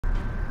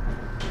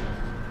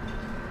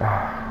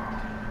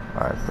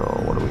Alright, so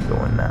what are we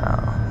doing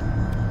now?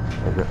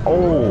 Is it?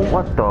 Oh,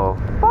 what the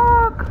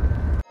fuck?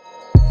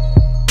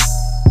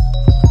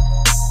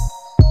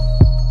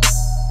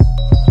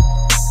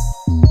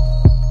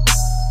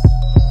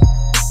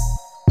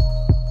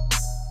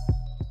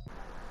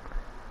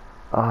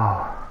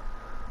 Oh,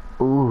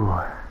 ooh,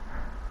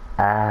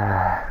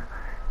 ah,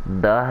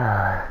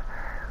 duh,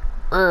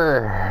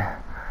 ugh.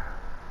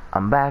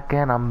 I'm back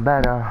and I'm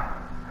better.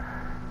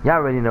 Y'all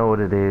already know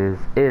what it is.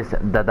 It's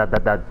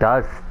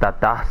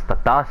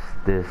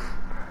this.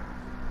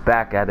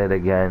 Back at it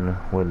again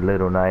with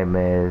Little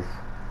Nightmares.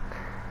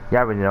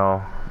 Y'all already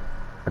know.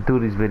 I do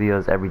these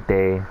videos every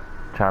day,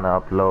 trying to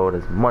upload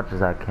as much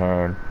as I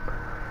can.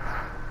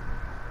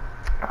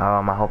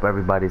 I hope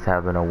everybody's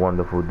having a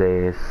wonderful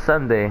day. It's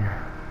Sunday.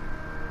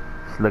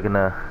 It's looking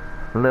a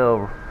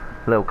little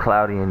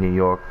cloudy in New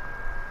York,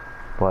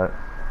 but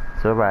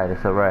it's alright.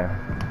 It's alright.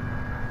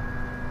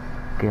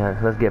 Yeah,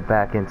 let's get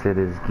back into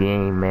this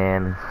game,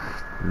 man.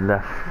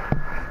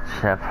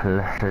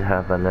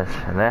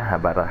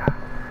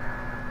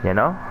 You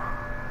know?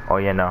 Oh,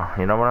 you know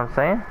what I'm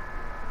saying?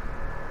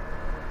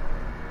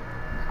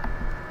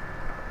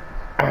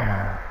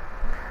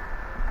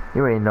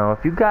 You already know.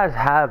 If you guys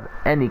have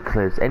any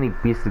clips, any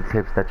beastly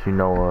clips that you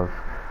know of,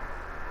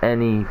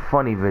 any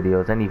funny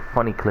videos, any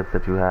funny clips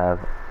that you have,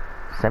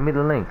 send me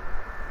the link.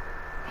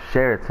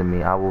 Share it to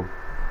me. I will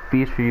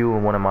feature you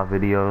in one of my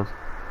videos.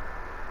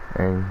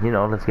 And, you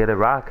know, let's get it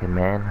rocking,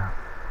 man.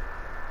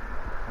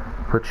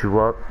 Put you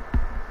up.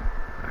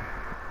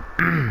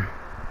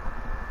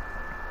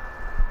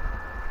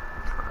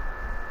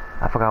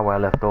 I forgot where I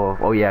left off.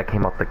 Oh yeah, I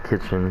came out the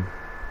kitchen.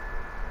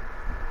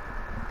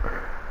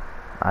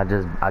 I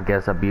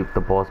guess I beat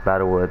the boss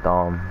battle with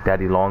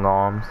Daddy Long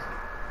Arms,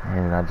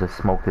 and I just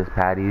smoked his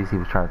patties. He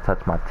was trying to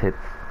touch my tits,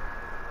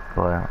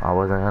 but I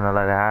wasn't gonna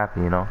let it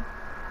happen, you know.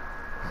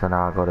 So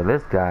now I go to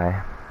this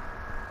guy.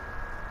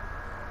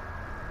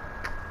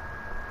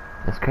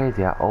 It's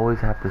crazy. I always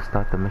have to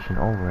start the mission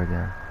over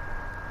again.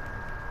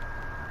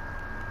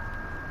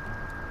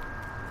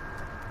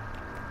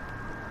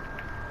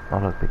 Oh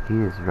look, the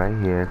key is right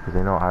here because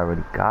they know I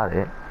already got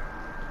it.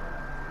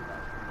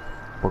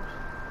 Whoops.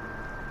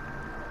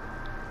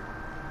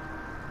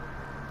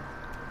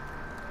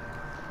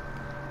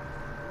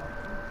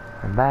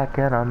 I'm back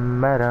and I'm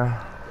better.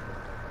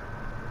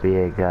 But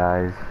yeah,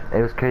 guys,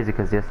 it was crazy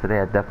because yesterday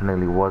I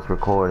definitely was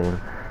recording,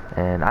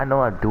 and I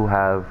know I do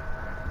have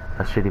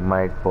a shitty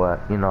mic,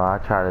 but you know, I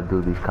try to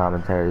do these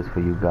commentaries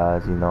for you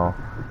guys. You know,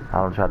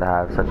 I don't try to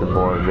have such a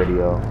boring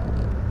video.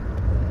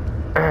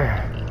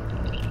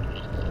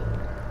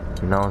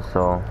 You know,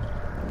 so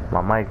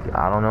my mic,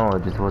 I don't know,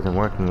 it just wasn't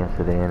working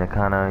yesterday, and it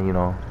kind of, you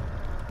know,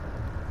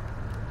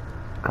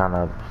 kind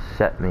of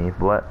set me,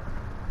 but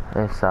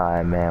it's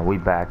alright, man. We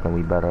back and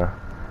we better.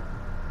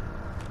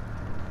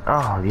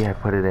 Oh yeah,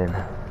 put it in.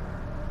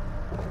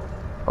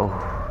 Oh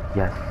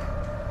yes,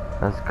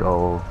 let's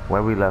go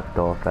where we left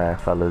off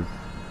at, fellas,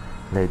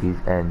 ladies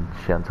and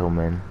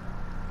gentlemen.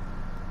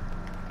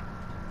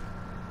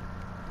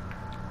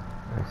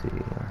 Let's see.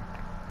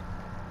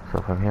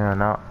 So from here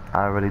on out,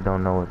 I really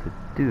don't know what to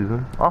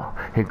do. Oh,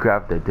 he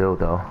grabbed the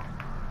dildo.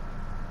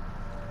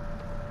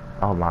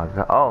 Oh my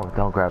god. Oh,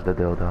 don't grab the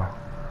dildo.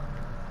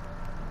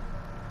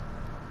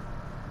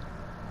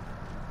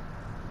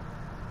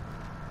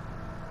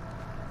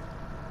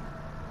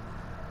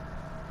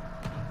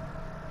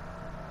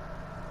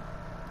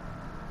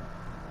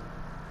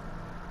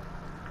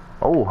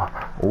 Oh,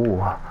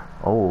 oh,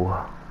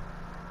 oh.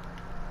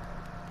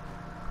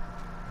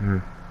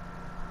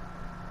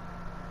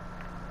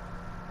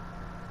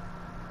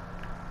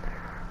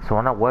 So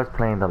when I was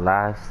playing the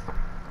last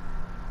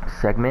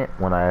segment,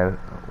 when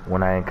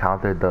I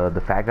encountered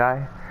the fat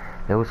guy,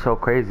 it was so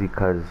crazy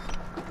because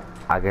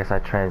I guess I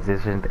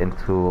transitioned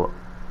into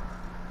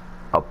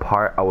a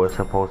part I was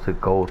supposed to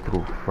go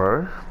through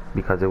first,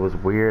 because it was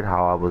weird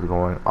how I was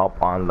going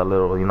up on the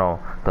little, you know,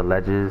 the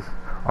ledges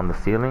on the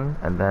ceiling,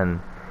 and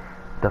then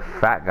the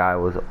fat guy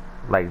was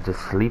like just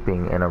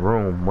sleeping in a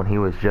room when he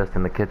was just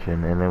in the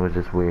kitchen, and it was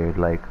just weird.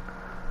 Like,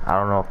 I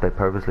don't know if they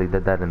purposely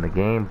did that in the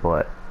game,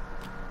 but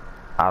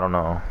I don't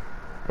know,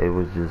 it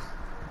was just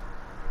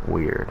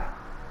weird.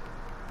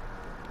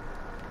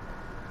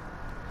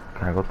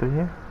 Can I go through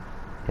here?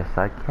 Yes,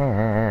 I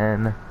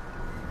can.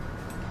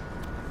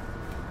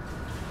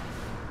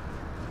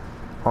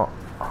 Oh,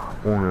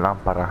 un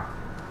lámpara.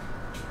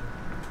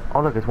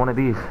 Oh look, it's one of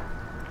these.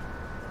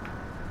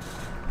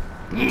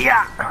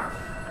 Yeah!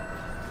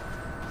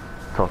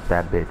 Toss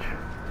that bitch.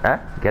 Huh?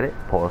 Get it?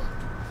 Pause.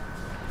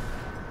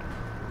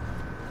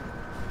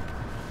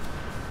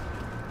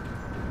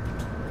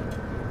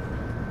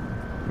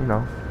 You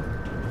know,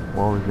 we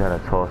always gotta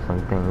toss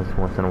some things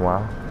once in a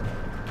while.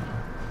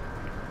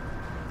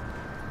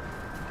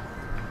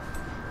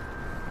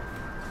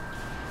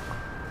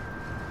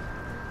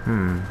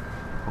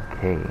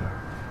 Okay.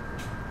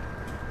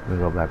 Let me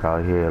go back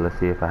out here. Let's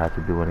see if I have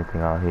to do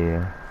anything out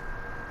here.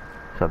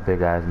 What's up,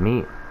 big ass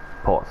meat?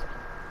 Pause.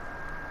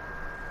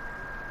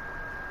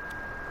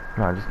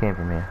 No, I just came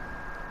from here.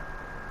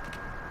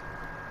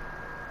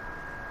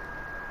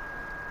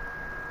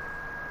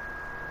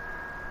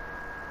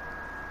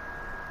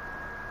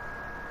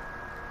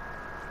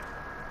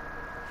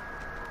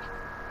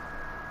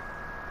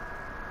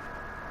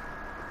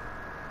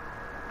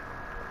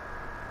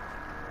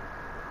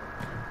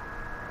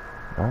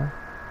 No?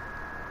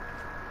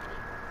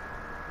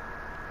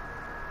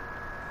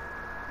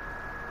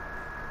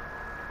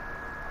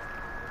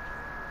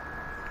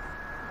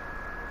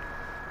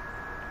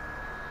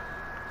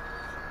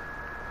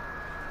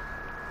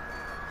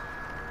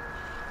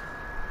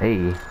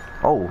 Hey.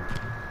 Oh.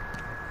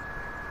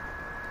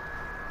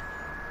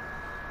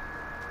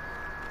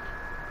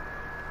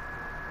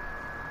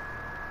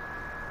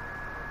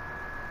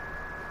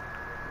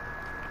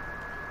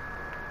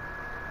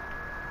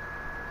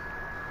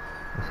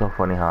 It's so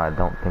funny how I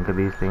don't think of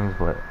these things,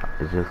 but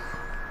it's just...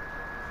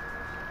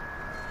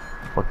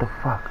 What the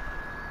fuck?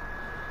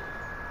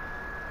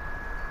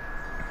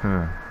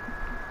 I'm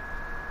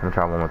gonna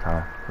try one more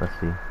time. Let's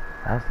see. It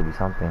has to be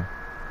something.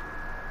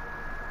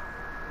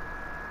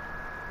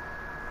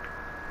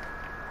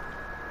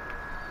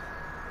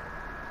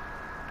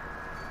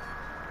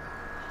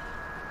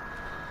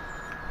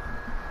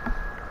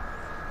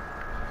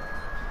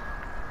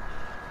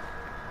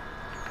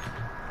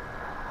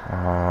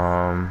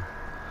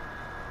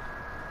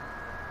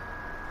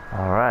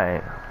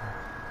 Alright.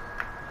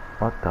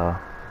 What the?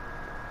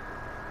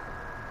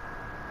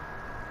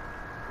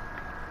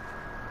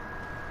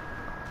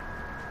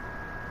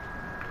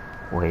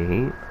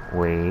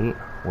 Wait.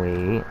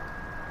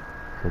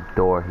 There's a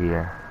door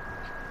here.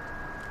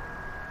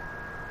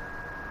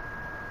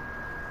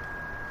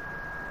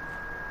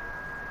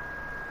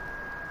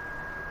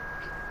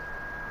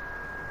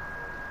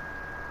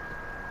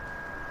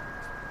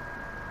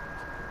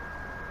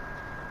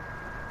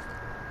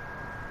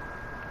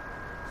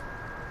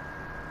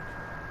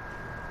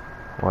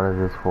 What is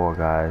this for,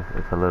 guys?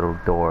 It's a little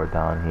door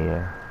down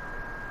here.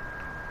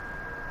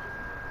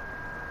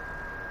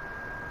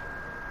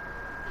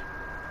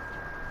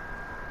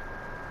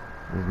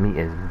 This meat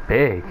is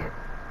big.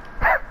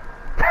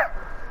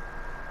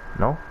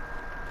 No?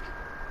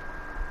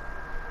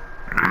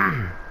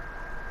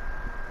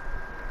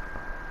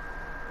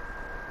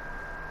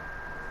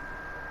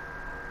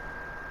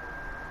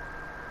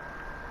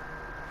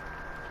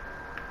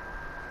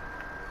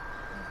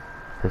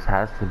 This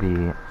has to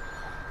be...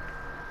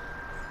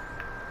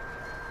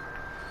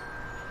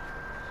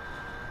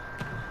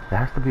 There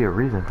has to be a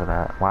reason for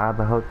that. Why are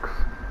the hooks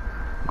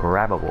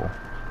grabbable?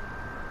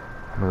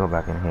 Let me go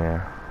back in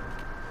here.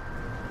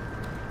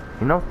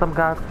 You know,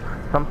 sometimes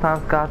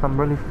guys,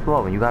 I'm really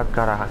slow. You guys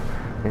gotta have,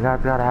 you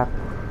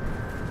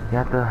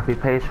have to be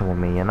patient with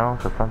me, you know?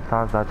 Cause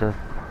sometimes I just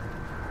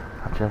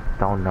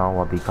don't know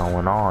what be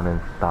going on and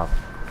stuff.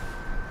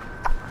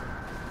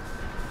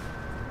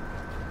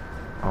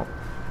 Oh.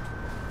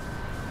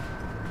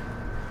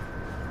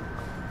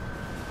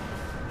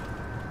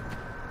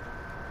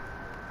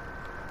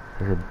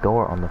 There's a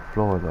door on the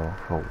floor though.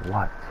 For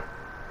what?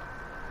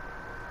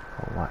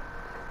 For what?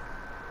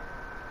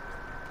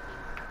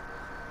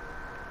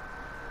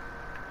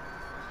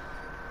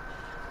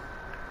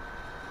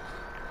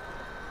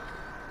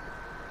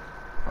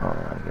 Oh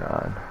my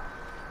god.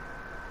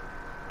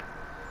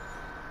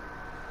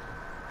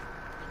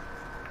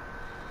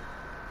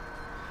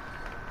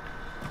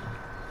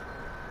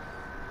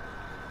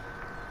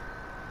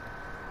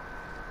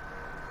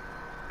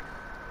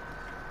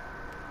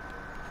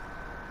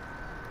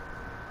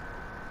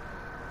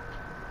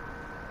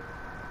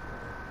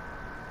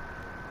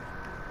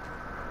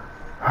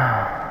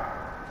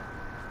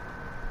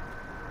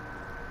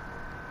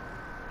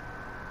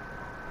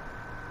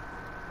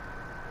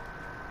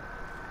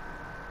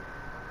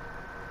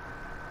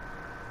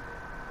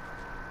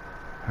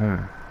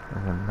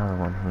 There's another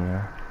one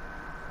here.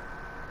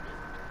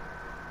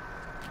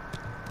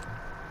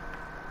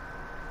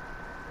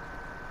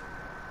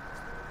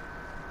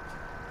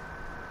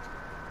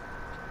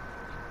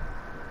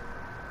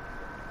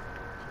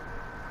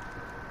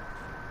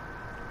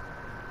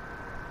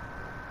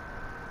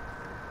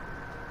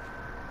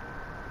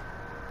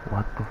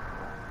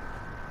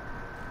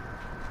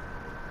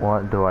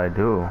 What do I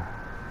do?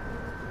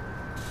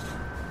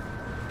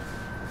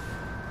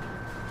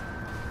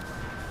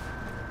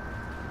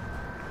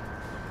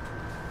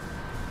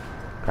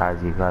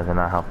 Guys, you guys are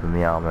not helping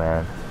me out,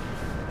 man.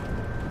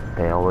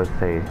 They always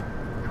say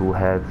 2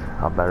 heads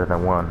are better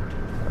than 1.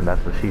 And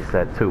that's what she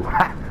said too.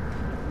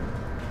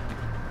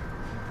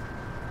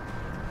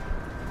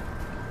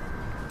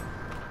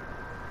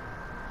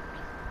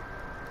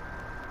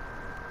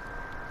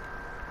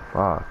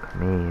 Fuck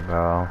me,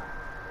 bro.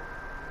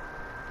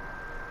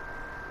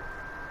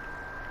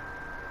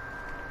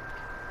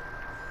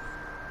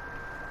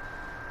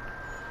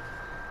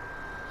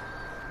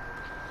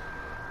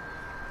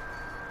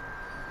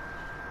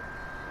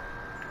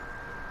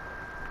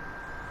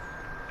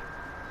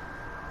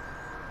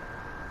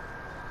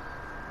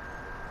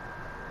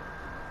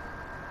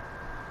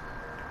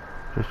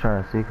 Just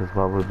trying to see, cause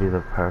what would be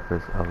the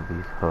purpose of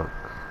these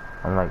hooks?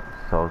 I'm like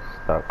so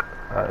stuck,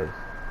 guys.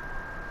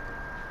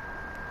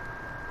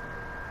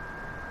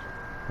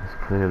 There's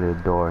clearly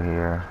a door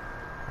here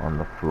on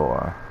the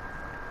floor,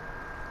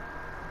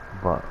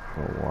 but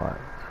for what?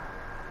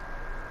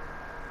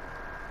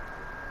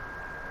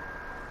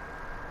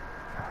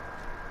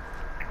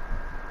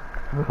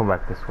 Let me go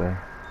back this way.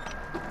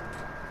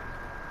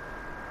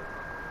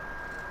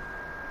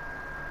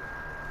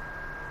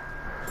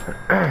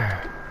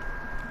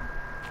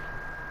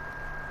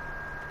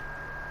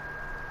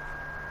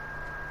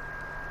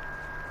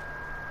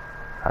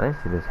 I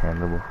didn't see this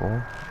handle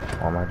before.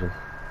 Or am I just...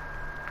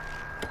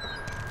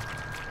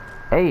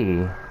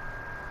 Hey!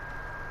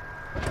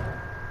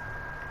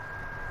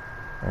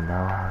 And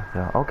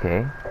now,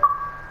 okay.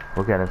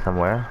 We're getting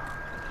somewhere.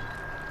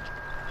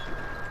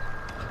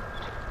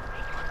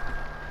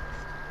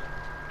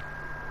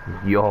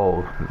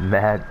 Yo,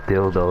 mad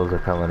dildos are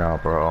coming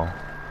out, bro.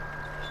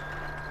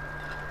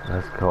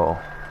 Let's go.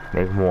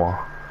 Make more.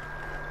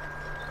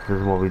 This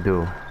is what we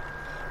do.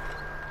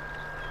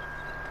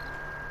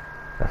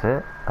 That's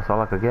it? That's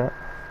all I could get?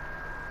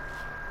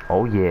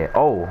 Oh yeah.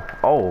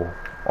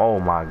 Oh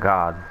my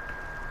god.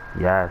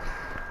 Yes.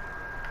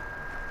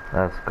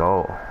 Let's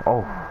go.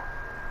 Oh.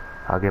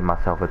 I'll give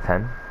myself a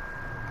 10.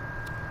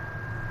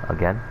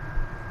 Again.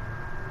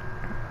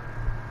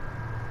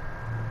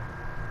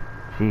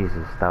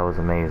 Jesus, that was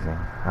amazing.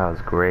 That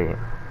was great.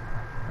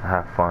 I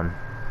had fun.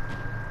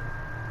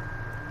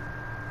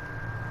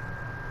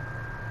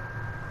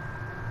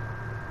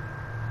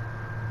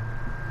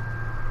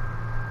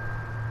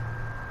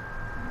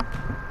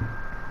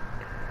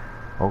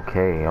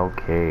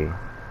 Okay.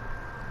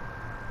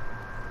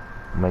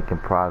 Making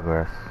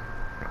progress.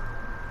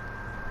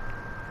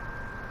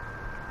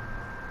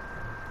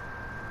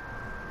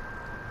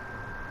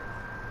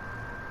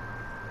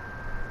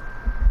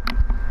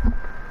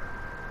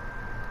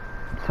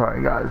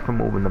 Sorry guys for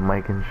moving the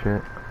mic and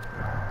shit.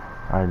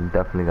 I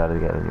definitely gotta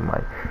get a new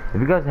mic.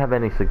 If you guys have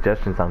any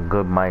suggestions on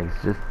good mics,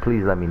 just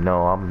please let me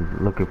know.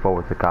 I'm looking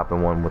forward to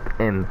copping one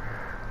within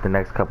the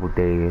next couple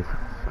days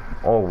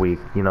or week,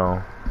 you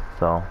know.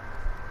 So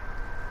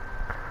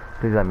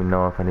please let me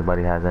know if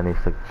anybody has any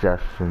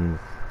suggestions.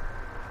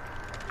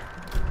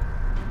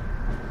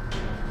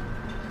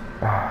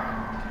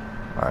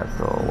 Alright,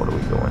 so what are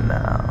we doing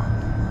now?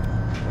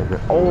 Is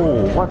it,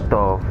 oh, what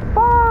the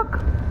fuck?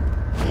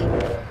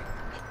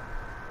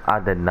 I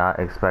did not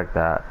expect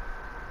that.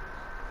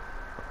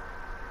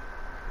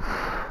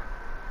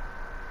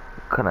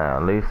 Could I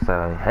at least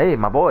say, hey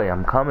my boy,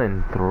 I'm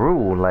coming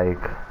through,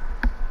 like.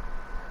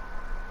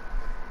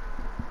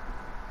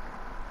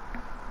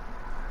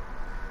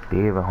 They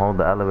even hold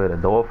the elevator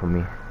door for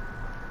me.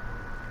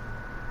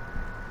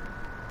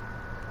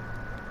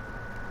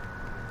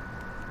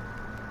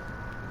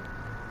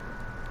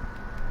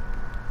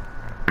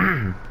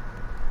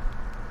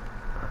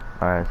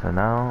 Alright, so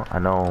now I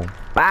know.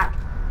 Bah!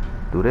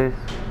 Do this,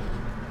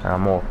 and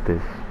I'm off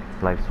this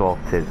like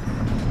soft tits.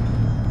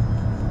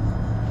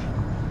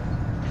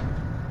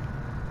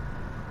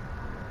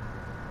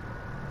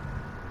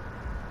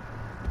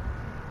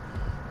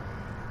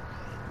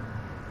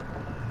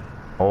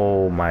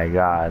 Oh my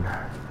god.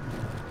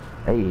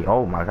 Hey,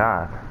 oh my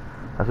god.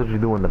 That's what you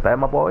do in the bed,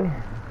 my boy?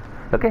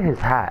 Look at his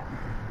hat.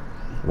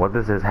 What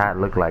does his hat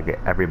look like,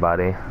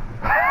 everybody?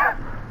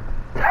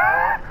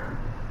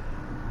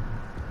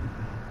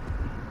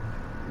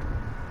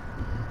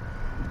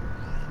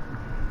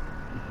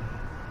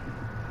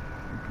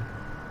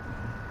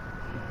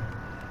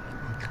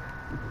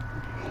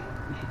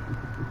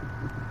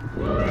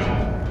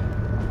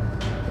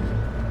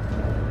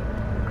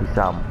 Peace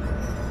out.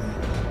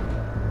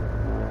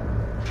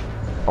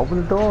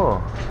 Open the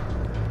door.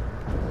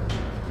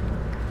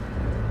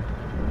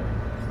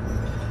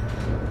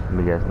 Let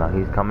me guess now,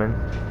 he's coming.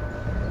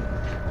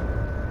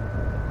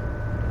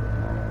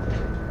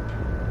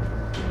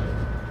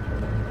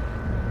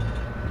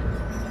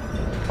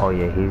 Oh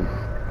yeah,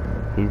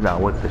 he's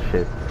not with the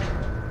shit.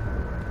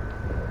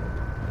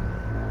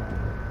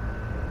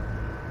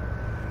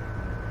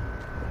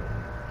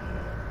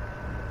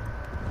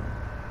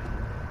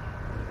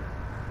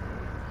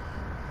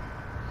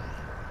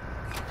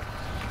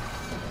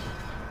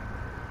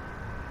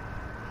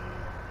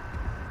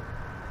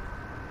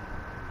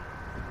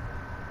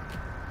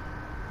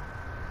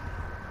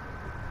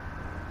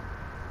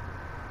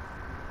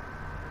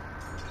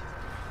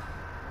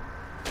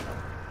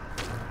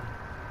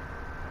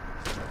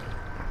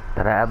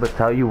 Did I ever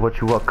tell you what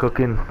you are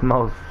cooking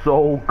smells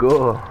so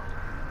good?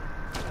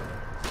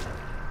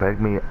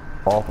 Break me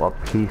off a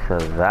piece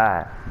of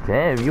that.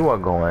 Damn, you are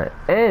going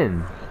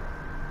in.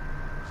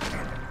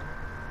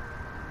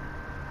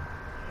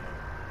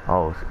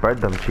 Oh, spread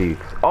them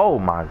cheeks. Oh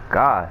my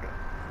god.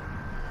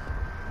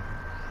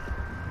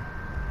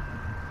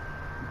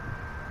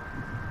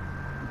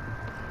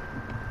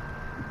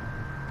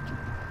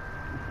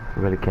 I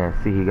really can't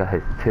see. He got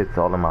his tits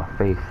all in my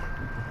face.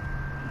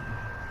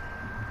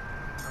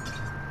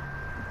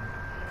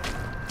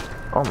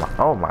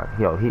 Oh my,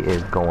 yo, he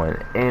is going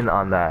in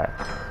on that.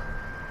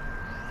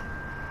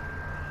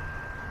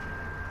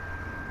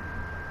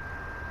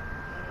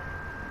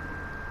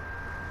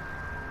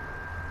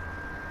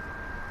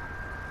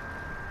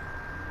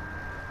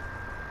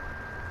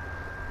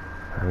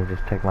 Let me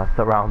just check my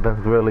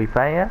surroundings really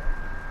fast.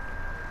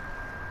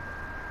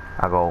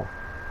 I go,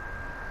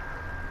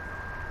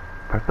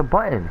 press the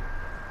button.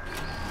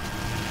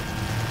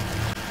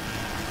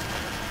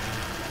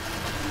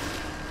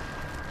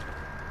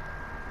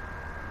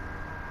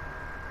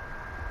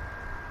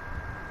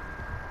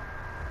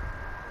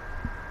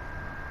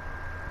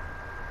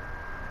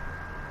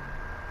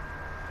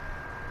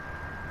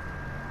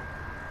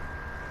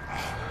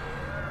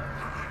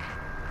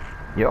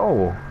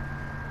 Yo.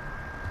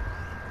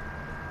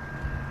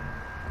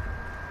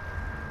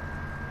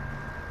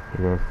 He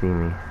didn't see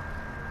me.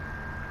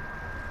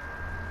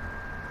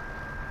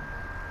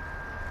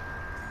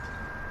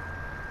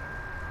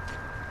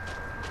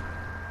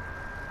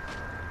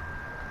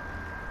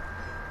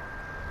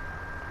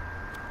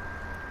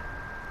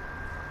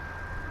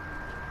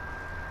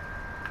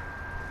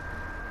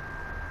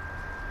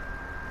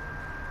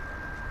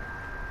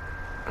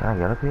 Can I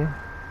get up here?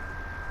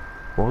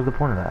 What was the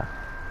point of that?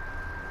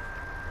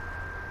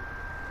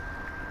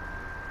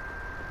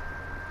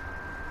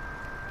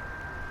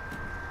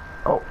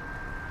 Oh.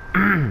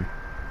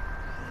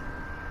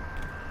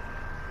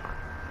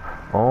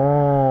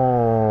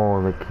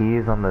 Oh, the key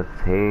is on the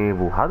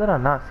table. How did I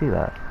not see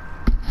that?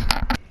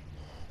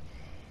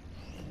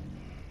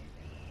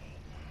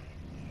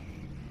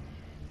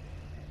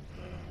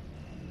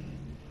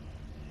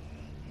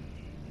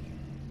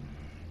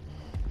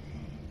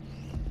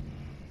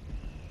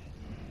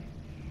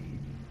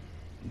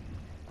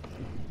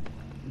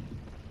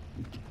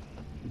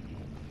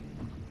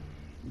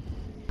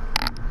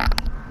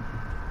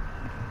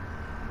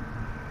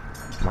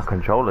 My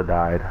controller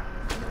died.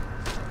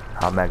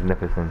 How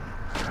magnificent.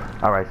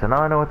 Alright, so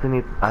now I know what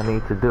I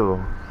need to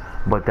do.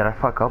 But did I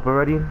fuck up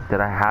already?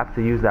 Did I have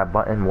to use that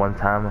button one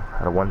time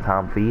at a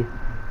one-time fee?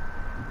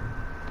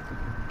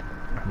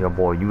 Yo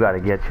boy, you gotta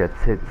get your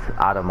tits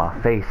out of my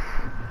face.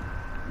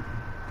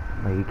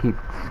 Like, you keep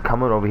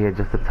coming over here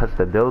just to touch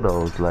the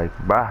dildos, like,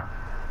 bruh.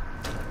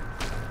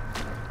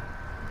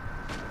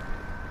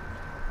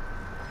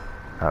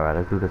 Alright,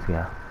 let's do this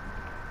again.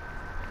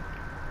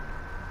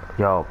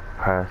 Yo,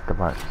 press the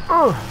button.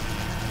 Oh.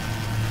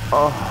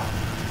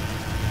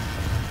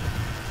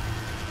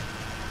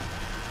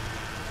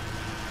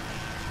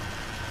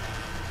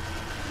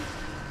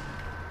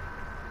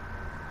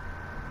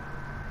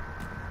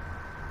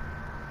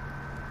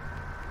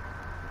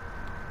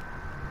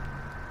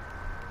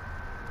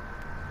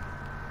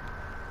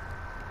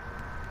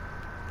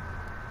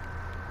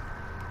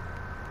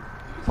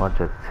 Bunch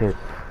of tits.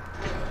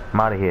 I'm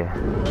out of here.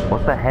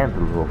 What's the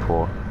handle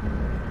for?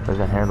 There's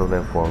a handle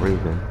there for a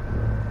reason.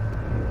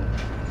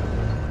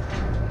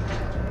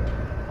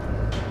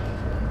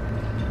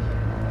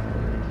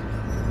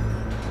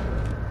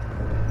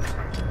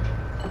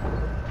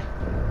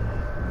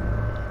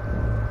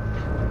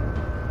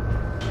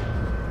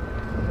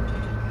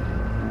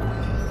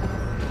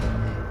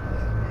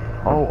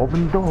 Oh,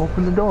 open the door,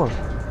 open the door.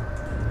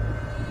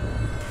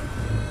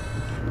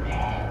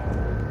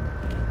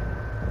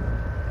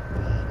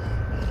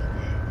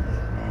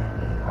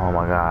 Oh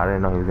my god, I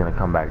didn't know he was gonna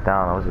come back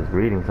down. I was just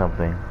reading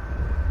something.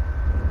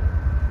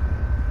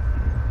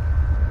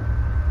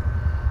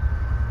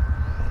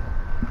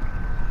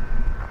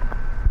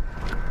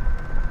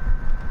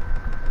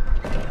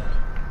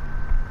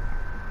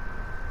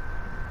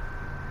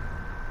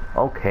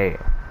 Okay.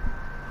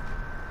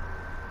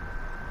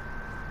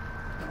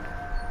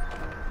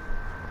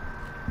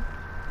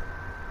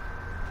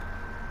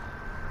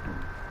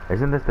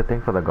 Isn't this the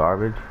thing for the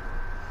garbage?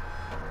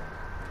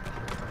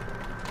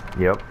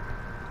 Yep.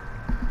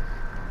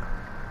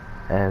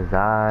 As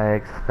I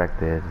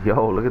expected.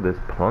 Yo, look at this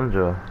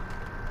plunger.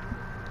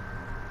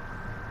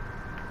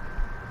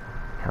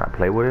 Can I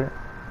play with it?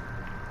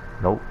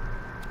 Nope.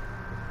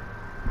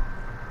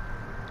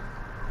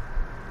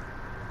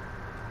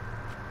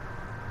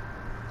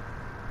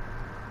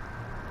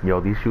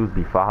 Yo, these shoes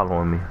be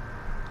following me.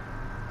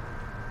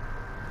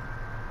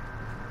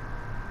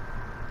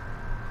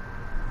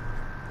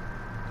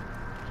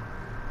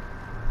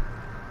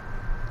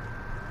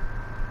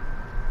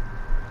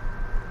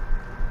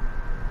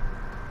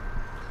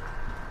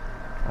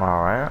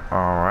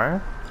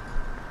 Alright.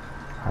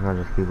 I'm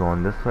gonna just keep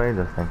going this way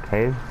just in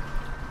case.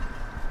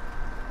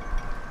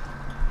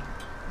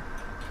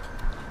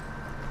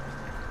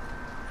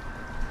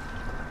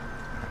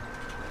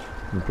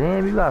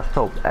 Damn, you got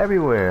soap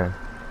everywhere.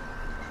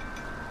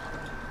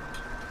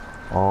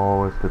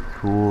 Oh, it's the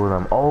two of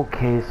them.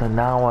 Okay, so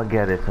now I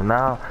get it. So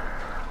now,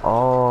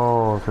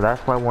 oh, so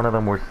that's why one of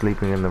them were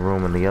sleeping in the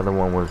room and the other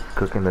one was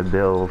cooking the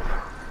dills.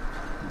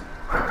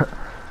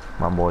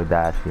 My boy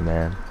Dashy,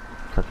 man.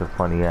 Such a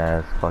funny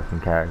ass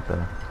fucking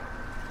character.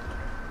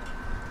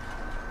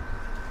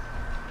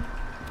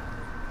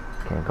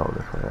 Can't go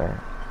this way, right?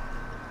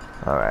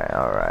 Alright.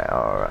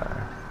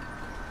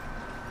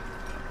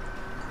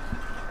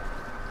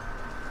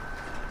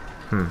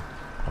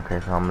 Okay,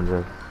 so I'm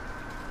gonna just...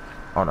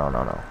 Oh, no.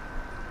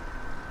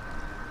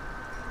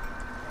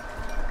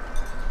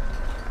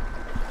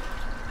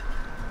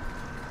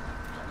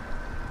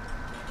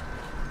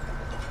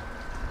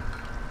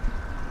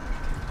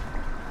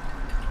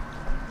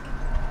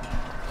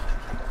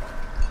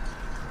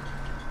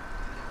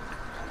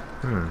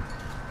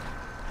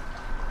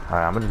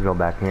 Alright, I'm gonna just go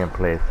back here and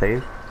play it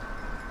safe.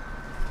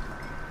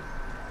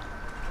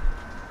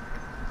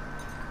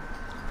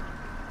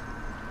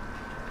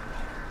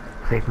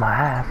 Save my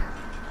ass.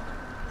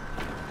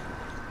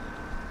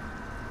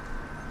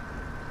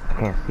 I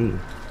can't see.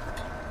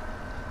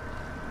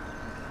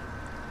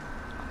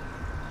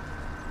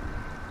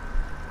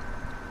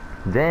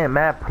 Damn,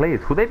 mad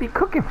plates. Who they be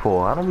cooking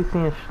for? I don't be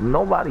seeing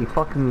nobody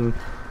fucking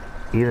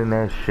eating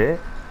that shit.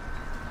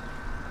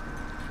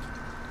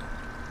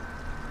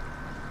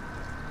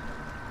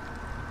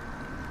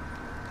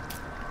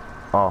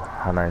 Oh,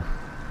 how nice.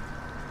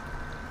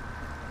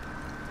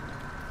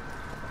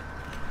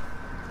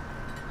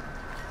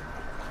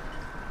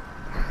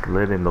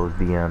 Slid in those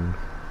DMs.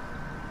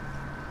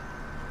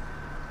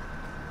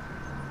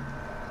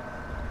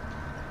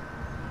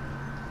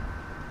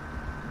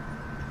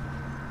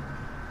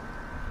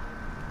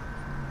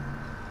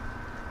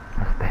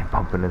 Stay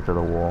bumping into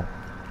the wall.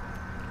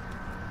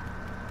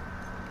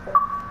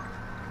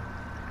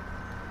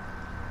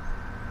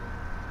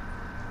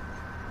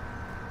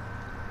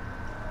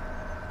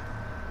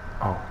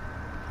 Oh,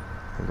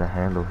 there's a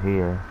handle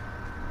here.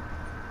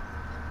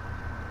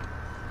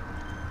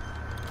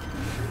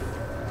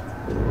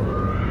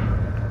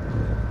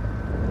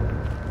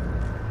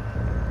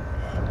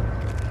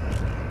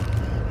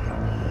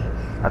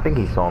 I think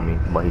he saw me,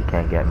 but he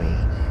can't get me.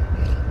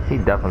 He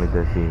definitely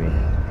did see me.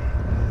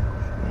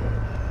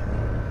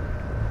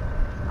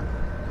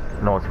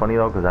 You know what's funny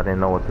though, because I didn't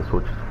know what the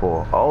switch is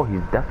for. Oh,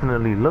 he's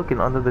definitely looking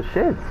under the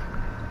shits.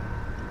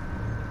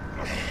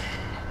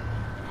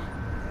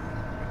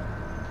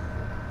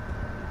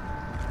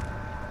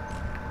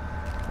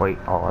 Wait,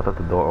 oh, I thought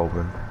the door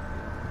opened.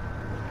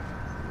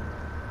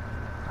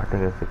 I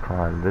think it's to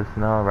climb this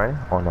now, right?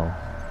 Oh no.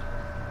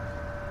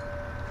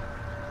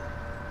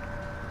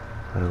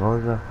 Wait, what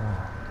was that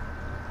for?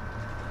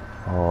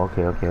 Oh,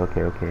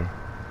 okay.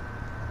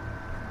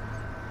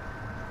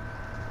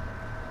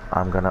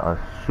 I'm gonna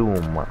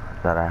assume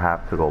that I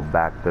have to go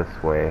back this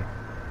way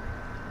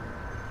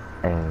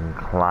and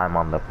climb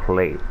on the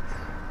plates.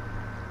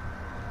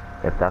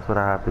 If that's what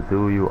I have to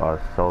do, you are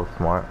so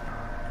smart.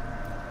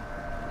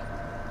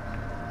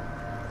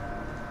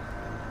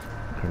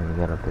 Can't even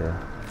get up there.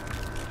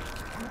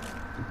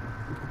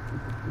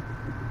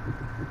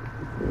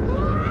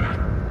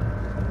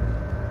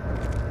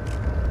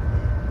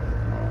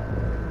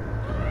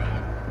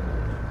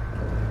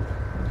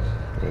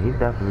 Yeah, he's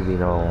definitely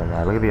the other one.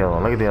 Man. Look at the other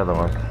one. Look at the other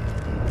one.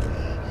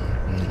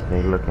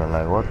 They looking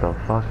like, what the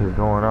fuck is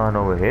going on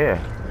over here?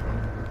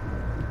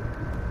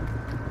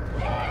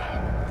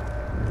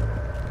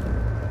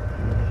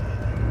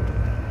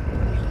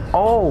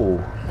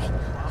 Oh!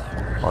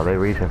 Oh, they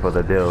reaching for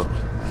the deal.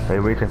 They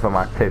reaching for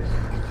my tips.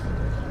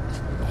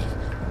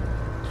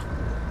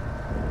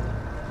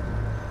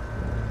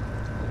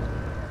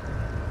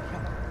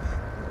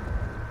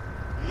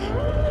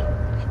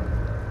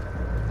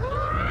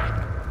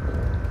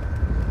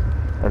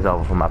 It's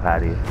over for my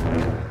patties.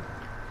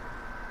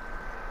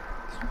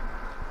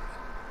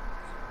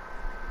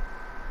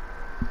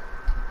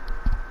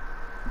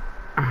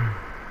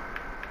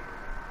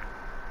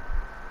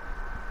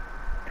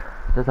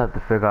 Just have to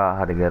figure out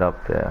how to get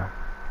up there.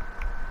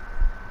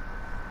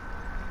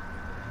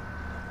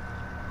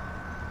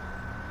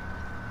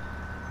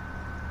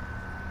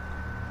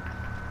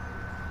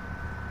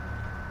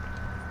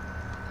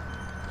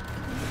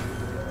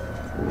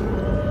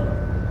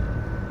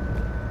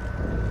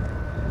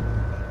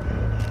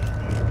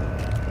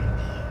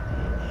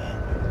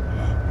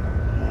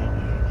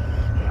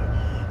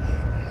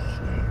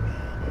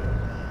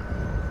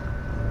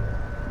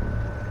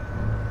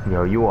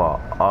 Yo, you are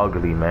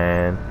ugly,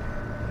 man.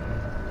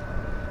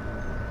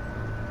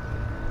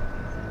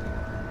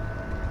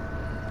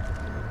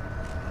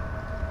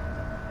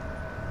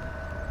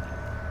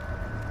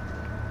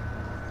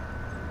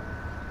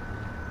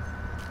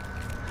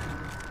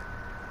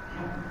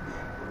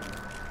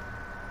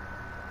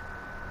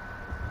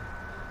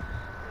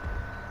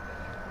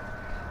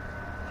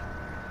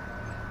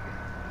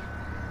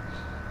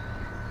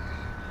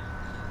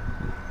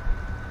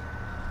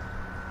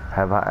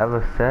 Have I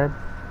ever said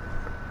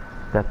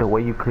that the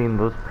way you clean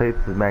those plates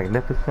is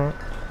magnificent?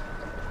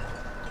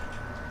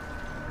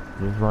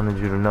 Just wanted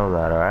you to know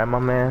that, alright, my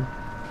man?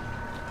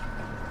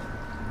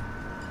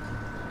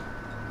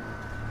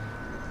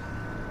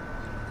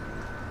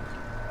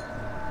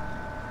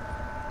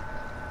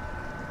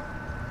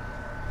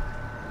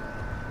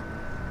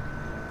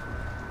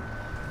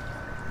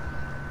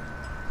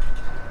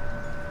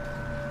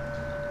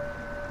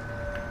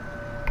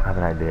 I have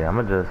an idea. I'm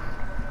gonna just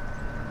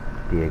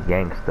be a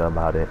gangster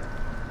about it.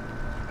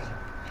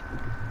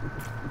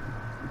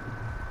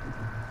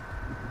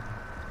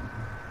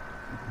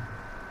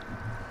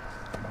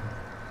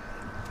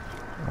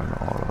 Run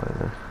all the way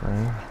this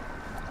way.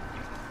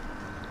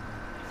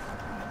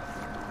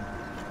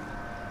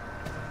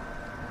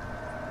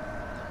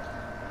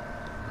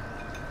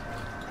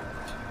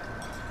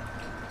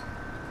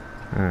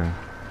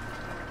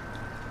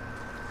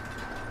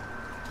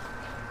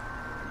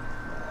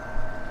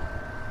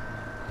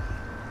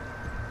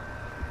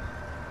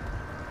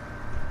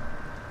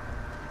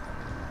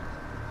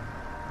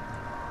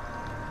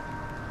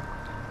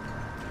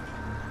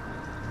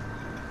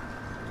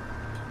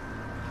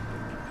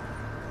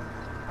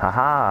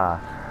 Haha.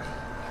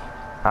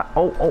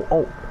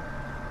 Oh.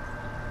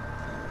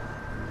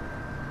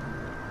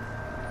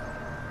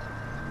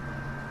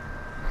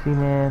 See,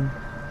 man,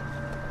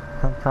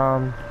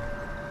 sometimes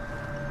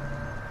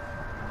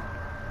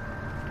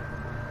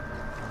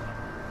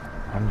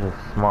I'm just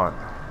smart.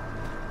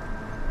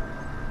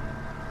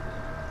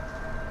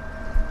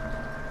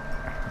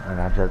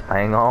 And I just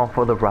hang on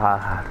for the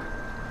ride.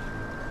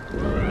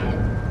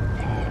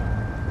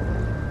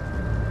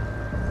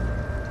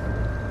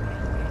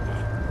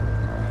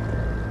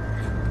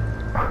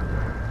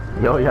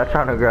 Yo, y'all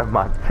trying to grab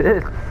my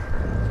tits.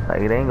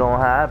 Like, it ain't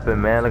gonna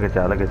happen, man. Look at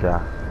y'all, look at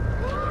y'all.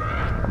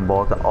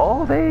 Balls.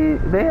 Oh, they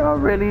are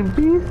really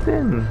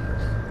beasting.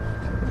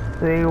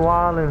 They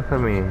wildin' for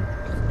me.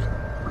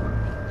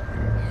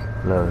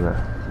 Look.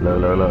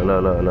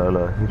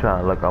 You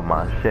trying to look up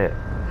my shit.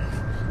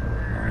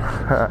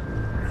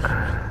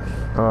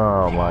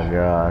 Oh my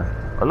god.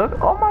 Oh, look,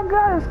 oh my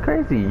god, it's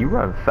crazy. You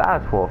run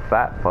fast for a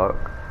fat fuck.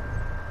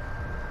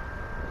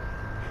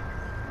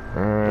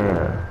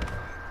 Yeah.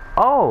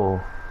 Oh.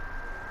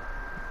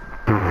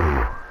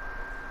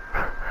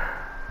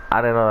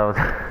 I didn't know that was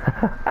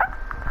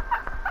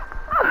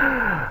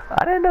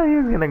I didn't know he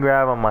was gonna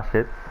grab on my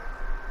shit.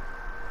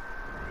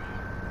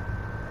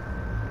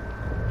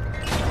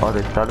 Oh,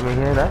 they started me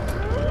here?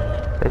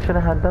 They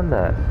shouldn't have done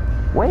that.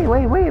 Wait.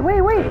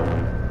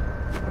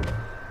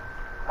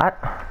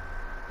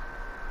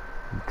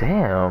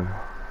 Damn.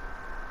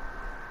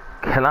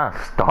 Can I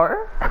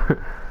start?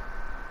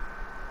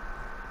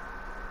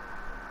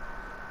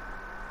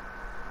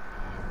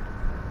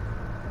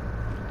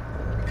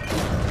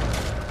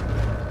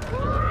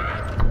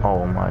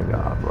 Oh my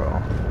god,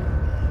 bro.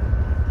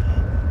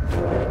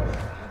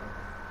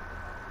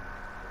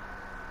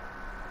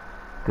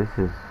 This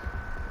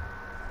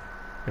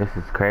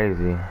is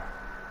crazy.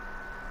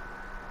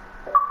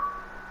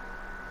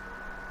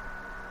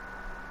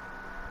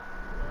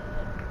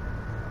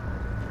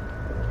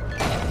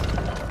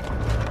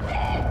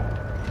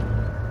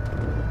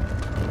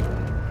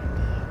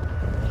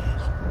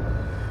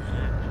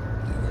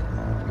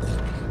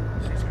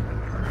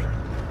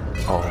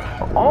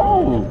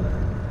 Oh!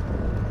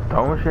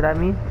 Throwing shit at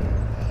me?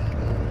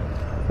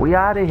 We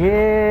out of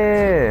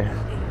here!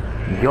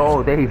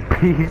 Yo, they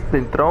beast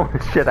and throwing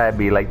shit at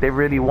me. Like, they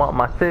really want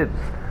my tits.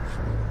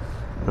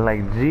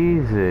 Like,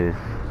 Jesus.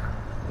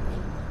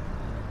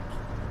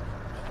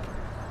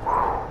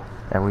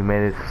 And we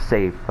made it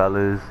safe,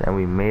 fellas. And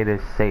we made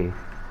it safe.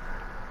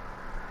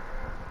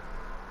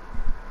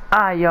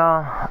 Alright,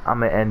 y'all.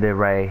 I'm gonna end it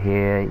right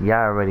here.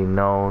 Y'all already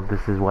know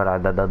this is what I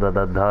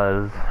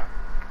does.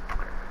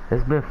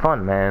 It's been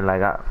fun, man.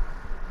 Like,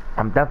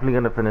 I'm definitely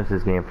gonna finish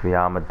this game for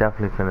y'all. I'm gonna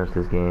definitely finish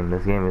this game.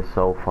 This game is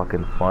so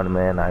fucking fun,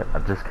 man. I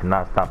just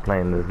cannot stop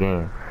playing this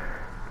game.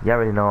 You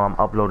already know I'm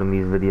uploading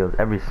these videos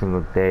every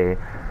single day.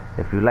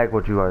 If you like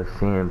what you are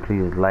seeing,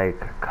 please like,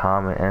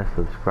 comment, and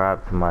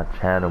subscribe to my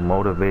channel.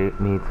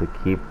 Motivate me to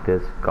keep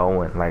this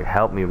going. Like,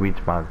 help me reach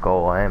my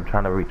goal. I am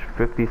trying to reach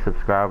 50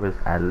 subscribers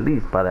at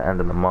least by the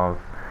end of the month.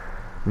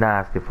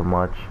 Not asking for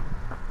much.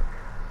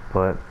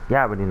 But y'all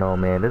already know,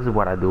 man. This is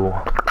what I do.